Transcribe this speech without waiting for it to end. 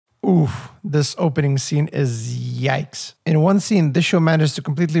Oof, this opening scene is yikes. In one scene, this show managed to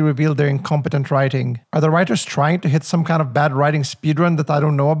completely reveal their incompetent writing. Are the writers trying to hit some kind of bad writing speedrun that I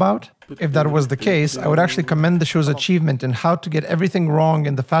don't know about? If that was the case, I would actually commend the show's achievement in how to get everything wrong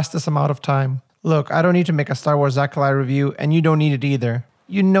in the fastest amount of time. Look, I don't need to make a Star Wars Acolyte review, and you don't need it either.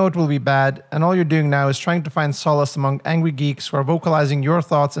 You know it will be bad, and all you're doing now is trying to find solace among angry geeks who are vocalizing your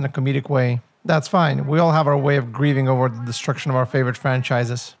thoughts in a comedic way. That's fine, we all have our way of grieving over the destruction of our favorite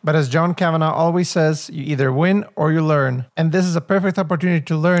franchises. But as John Kavanagh always says, you either win or you learn. And this is a perfect opportunity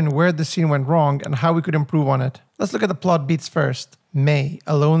to learn where the scene went wrong and how we could improve on it. Let's look at the plot beats first. May,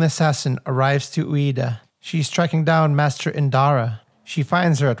 a lone assassin, arrives to Ueda. She's tracking down Master Indara. She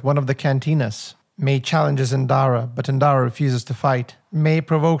finds her at one of the cantinas. May challenges Indara, but Indara refuses to fight. May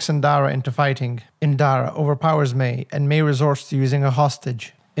provokes Indara into fighting. Indara overpowers May, and May resorts to using a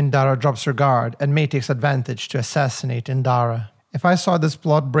hostage. Indara drops her guard, and May takes advantage to assassinate Indara. If I saw this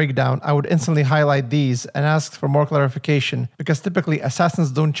plot breakdown, I would instantly highlight these and ask for more clarification, because typically assassins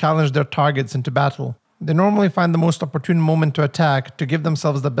don't challenge their targets into battle. They normally find the most opportune moment to attack to give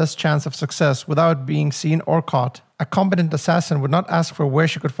themselves the best chance of success without being seen or caught. A competent assassin would not ask for where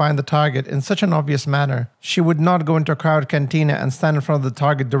she could find the target in such an obvious manner. She would not go into a crowded cantina and stand in front of the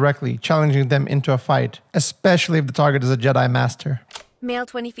target directly, challenging them into a fight, especially if the target is a Jedi Master. Male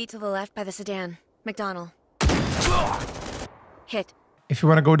 20 feet to the left by the sedan. McDonald. Hit. If you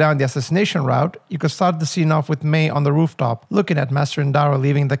want to go down the assassination route, you could start the scene off with May on the rooftop, looking at Master Indara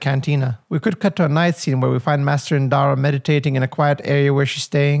leaving the cantina. We could cut to a night scene where we find Master Indara meditating in a quiet area where she's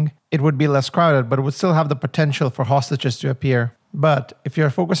staying. It would be less crowded, but it would still have the potential for hostages to appear. But if you're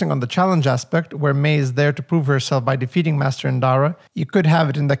focusing on the challenge aspect, where May is there to prove herself by defeating Master Indara, you could have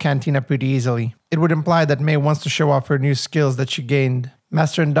it in the cantina pretty easily. It would imply that May wants to show off her new skills that she gained.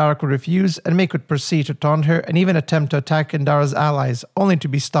 Master Indara could refuse, and May could proceed to taunt her and even attempt to attack Indara's allies, only to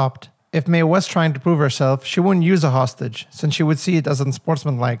be stopped. If May was trying to prove herself, she wouldn't use a hostage, since she would see it as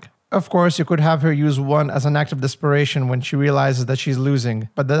unsportsmanlike. Of course, you could have her use one as an act of desperation when she realizes that she's losing,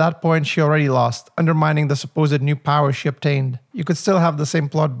 but at that point she already lost, undermining the supposed new power she obtained. You could still have the same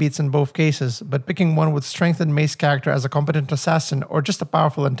plot beats in both cases, but picking one would strengthen May's character as a competent assassin or just a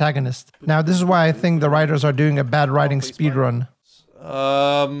powerful antagonist. Now this is why I think the writers are doing a bad writing speedrun.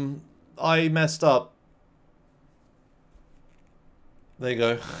 I messed up. There you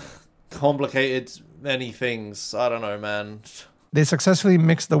go. Complicated many things. I don't know, man. They successfully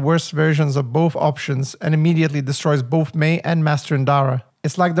mix the worst versions of both options and immediately destroys both May and Master Indara.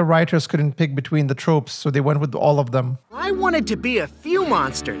 It's like the writers couldn't pick between the tropes, so they went with all of them. I wanted to be a few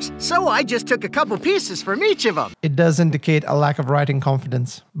monsters, so I just took a couple pieces from each of them. It does indicate a lack of writing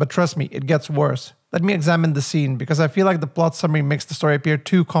confidence, but trust me, it gets worse. Let me examine the scene, because I feel like the plot summary makes the story appear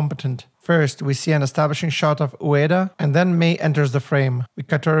too competent. First, we see an establishing shot of Ueda, and then May enters the frame. We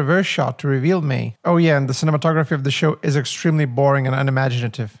cut to a reverse shot to reveal May. Oh yeah, and the cinematography of the show is extremely boring and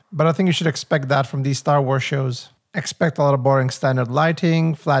unimaginative. But I think you should expect that from these Star Wars shows. Expect a lot of boring standard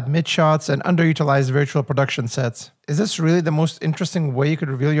lighting, flat mid-shots, and underutilized virtual production sets. Is this really the most interesting way you could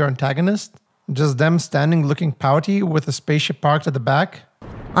reveal your antagonist? Just them standing looking pouty with a spaceship parked at the back?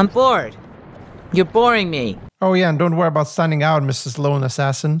 I'm bored. You're boring me. Oh yeah, and don't worry about standing out, Mrs. Lone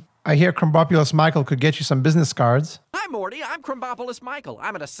Assassin. I hear Crumbopulous Michael could get you some business cards. Hi, Morty. I'm Crumbopulous Michael.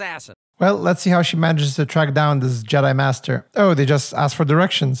 I'm an assassin. Well, let's see how she manages to track down this Jedi Master. Oh, they just asked for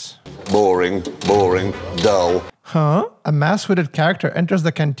directions. Boring, boring, dull. Huh? A masked-hooded character enters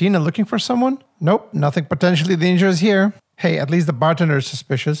the cantina looking for someone? Nope, nothing potentially dangerous here. Hey, at least the bartender is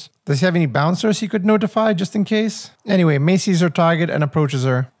suspicious. Does he have any bouncers he could notify just in case? Anyway, May sees her target and approaches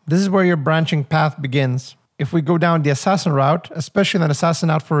her. This is where your branching path begins. If we go down the assassin route, especially an assassin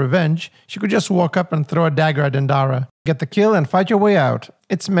out for revenge, she could just walk up and throw a dagger at Indara. Get the kill and fight your way out.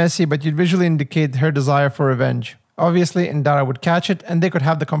 It's messy, but you'd visually indicate her desire for revenge. Obviously, Indara would catch it, and they could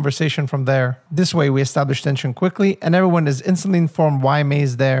have the conversation from there. This way, we establish tension quickly, and everyone is instantly informed why May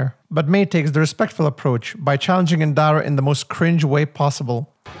is there. But May takes the respectful approach by challenging Indara in the most cringe way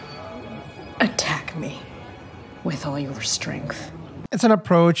possible. Attack me with all your strength. It's an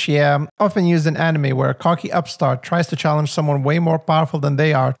approach, yeah, often used in anime where a cocky upstart tries to challenge someone way more powerful than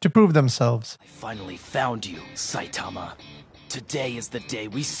they are to prove themselves. I finally found you, Saitama. Today is the day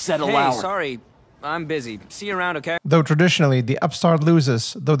we settle Hey, sorry. I'm busy. See you around, okay? Though traditionally, the upstart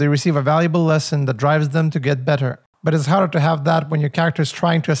loses, though they receive a valuable lesson that drives them to get better. But it's harder to have that when your character is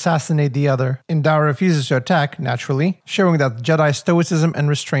trying to assassinate the other. Indara refuses to attack, naturally, showing that Jedi stoicism and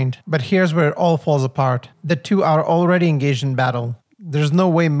restraint. But here's where it all falls apart. The two are already engaged in battle. There's no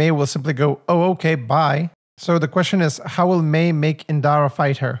way May will simply go, oh okay, bye. So the question is, how will May make Indara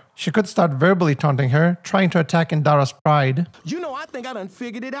fight her? She could start verbally taunting her, trying to attack Indara's pride. You know, I think I done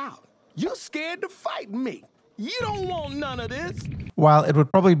figured it out. You're scared to fight me. You don't want none of this. While it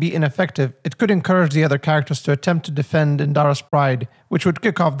would probably be ineffective, it could encourage the other characters to attempt to defend Indara's pride, which would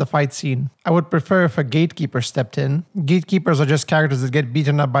kick off the fight scene. I would prefer if a gatekeeper stepped in. Gatekeepers are just characters that get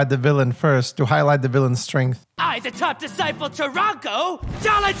beaten up by the villain first to highlight the villain's strength. I, the top disciple Taranko,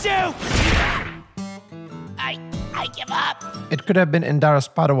 challenge you! I give up! It could have been Indara's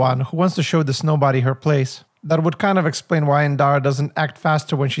Padawan who wants to show this nobody her place. That would kind of explain why Indara doesn't act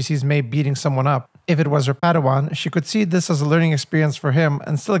faster when she sees May beating someone up. If it was her Padawan, she could see this as a learning experience for him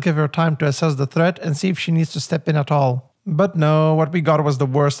and still give her time to assess the threat and see if she needs to step in at all. But no, what we got was the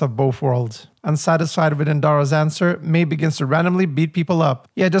worst of both worlds. Unsatisfied with Indara's answer, May begins to randomly beat people up.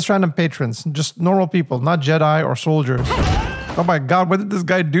 Yeah, just random patrons, just normal people, not Jedi or soldiers. Oh my god, what did this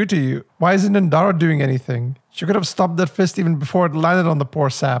guy do to you? Why isn't Indara doing anything? She could have stopped that fist even before it landed on the poor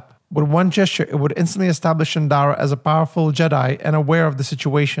sap. With one gesture, it would instantly establish Indara as a powerful Jedi and aware of the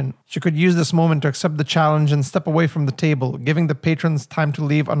situation. She could use this moment to accept the challenge and step away from the table, giving the patrons time to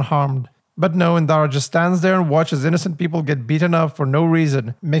leave unharmed. But no, Indara just stands there and watches innocent people get beaten up for no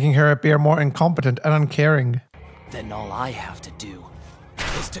reason, making her appear more incompetent and uncaring. Then all I have to do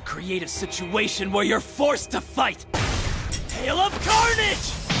is to create a situation where you're forced to fight! Hail of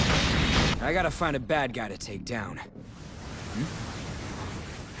Carnage! I gotta find a bad guy to take down.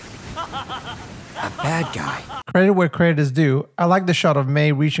 A bad guy. Credit where credit is due, I like the shot of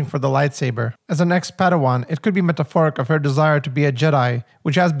May reaching for the lightsaber. As an ex-padawan, it could be metaphoric of her desire to be a Jedi,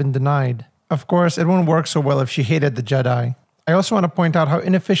 which has been denied. Of course, it wouldn't work so well if she hated the Jedi. I also want to point out how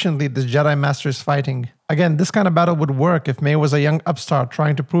inefficiently this Jedi Master is fighting. Again, this kind of battle would work if May was a young upstart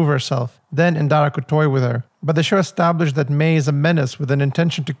trying to prove herself. Then Indara could toy with her. But the show established that May is a menace with an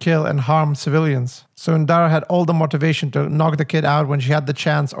intention to kill and harm civilians. So Indara had all the motivation to knock the kid out when she had the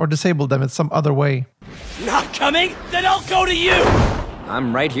chance or disable them in some other way. Not coming? Then I'll go to you!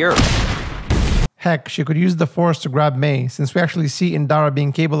 I'm right here. Heck, she could use the Force to grab May, since we actually see Indara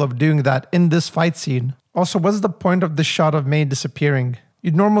being capable of doing that in this fight scene. Also, what's the point of this shot of May disappearing?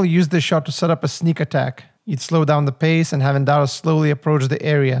 You'd normally use this shot to set up a sneak attack. You'd slow down the pace and have Indara slowly approach the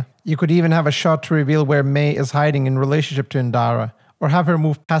area. You could even have a shot to reveal where May is hiding in relationship to Indara, or have her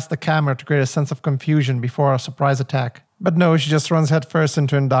move past the camera to create a sense of confusion before a surprise attack. But no, she just runs headfirst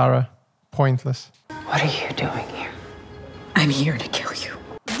into Indara. Pointless. What are you doing here? I'm here to kill you.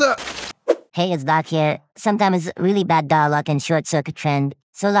 Hey, it's Doc here. Sometimes really bad dialogue and short-circuit trend,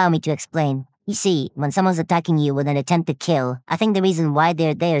 so allow me to explain. You see, when someone's attacking you with an attempt to kill, I think the reason why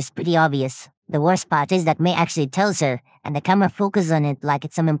they're there is pretty obvious. The worst part is that May actually tells her, and the camera focuses on it like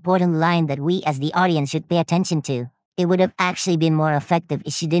it's some important line that we as the audience should pay attention to. It would have actually been more effective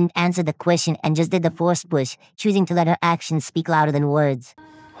if she didn't answer the question and just did the force push, choosing to let her actions speak louder than words.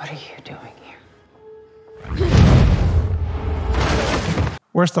 What are you doing here?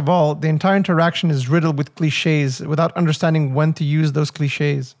 Worst of all, the entire interaction is riddled with cliches without understanding when to use those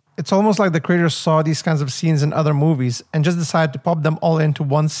cliches. It's almost like the creators saw these kinds of scenes in other movies and just decided to pop them all into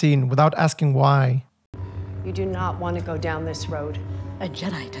one scene without asking why. You do not want to go down this road. A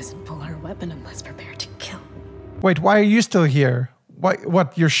Jedi doesn't pull her weapon unless prepared to kill. Wait, why are you still here?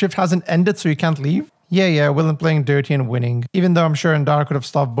 What, your shift hasn't ended so you can't leave? Yeah, Willen playing dirty and winning, even though I'm sure Indara could have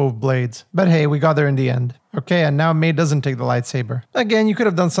stopped both blades. But hey, we got there in the end. Okay, and now May doesn't take the lightsaber. Again, you could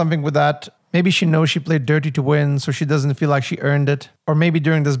have done something with that. Maybe she knows she played dirty to win, so she doesn't feel like she earned it. Or maybe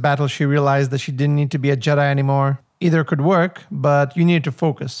during this battle she realized that she didn't need to be a Jedi anymore. Either could work, but you needed to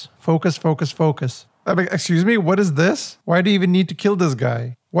focus. Focus. Excuse me, what is this? Why do you even need to kill this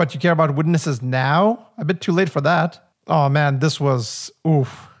guy? What, you care about witnesses now? A bit too late for that. Oh man, this was...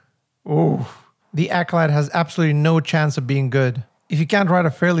 oof. The Acolyte has absolutely no chance of being good. If you can't write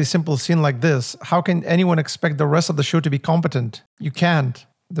a fairly simple scene like this, how can anyone expect the rest of the show to be competent? You can't.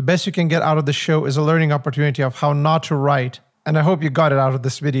 The best you can get out of the show is a learning opportunity of how not to write, and I hope you got it out of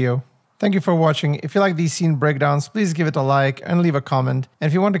this video. Thank you for watching. If you like these scene breakdowns, please give it a like and leave a comment. And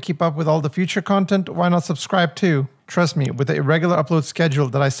if you want to keep up with all the future content, why not subscribe too? Trust me, with the irregular upload schedule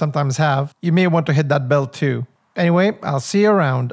that I sometimes have, you may want to hit that bell too. Anyway, I'll see you around.